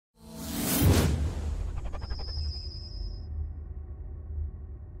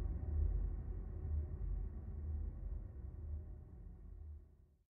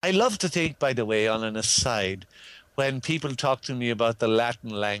I love to think, by the way, on an aside, when people talk to me about the Latin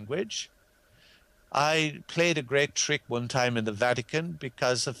language, I played a great trick one time in the Vatican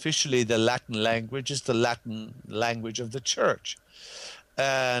because officially the Latin language is the Latin language of the church.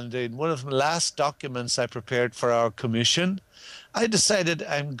 And in one of the last documents I prepared for our commission, I decided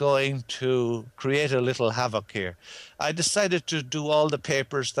I'm going to create a little havoc here. I decided to do all the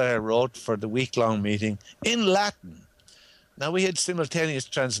papers that I wrote for the week-long meeting in Latin. Now, we had simultaneous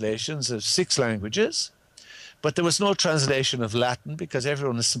translations of 6 languages, but there was no translation of Latin because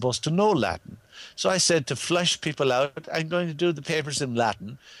everyone is supposed to know Latin. So I said, to flush people out, I'm going to do the papers in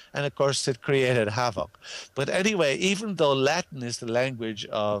Latin. And of course, it created havoc. But anyway, even though Latin is the language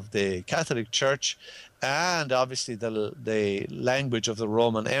of the Catholic Church and obviously the language of the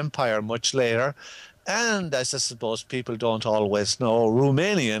Roman Empire much later, and as I suppose people don't always know,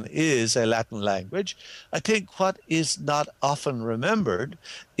 Romanian is a Latin language. I think what is not often remembered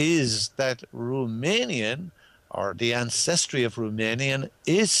is that Romanian, or the ancestry of Romanian,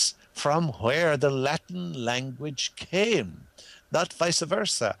 is from where the Latin language came, not vice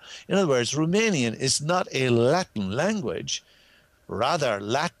versa. In other words, Romanian is not a Latin language. Rather,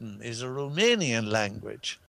 Latin is a Romanian language.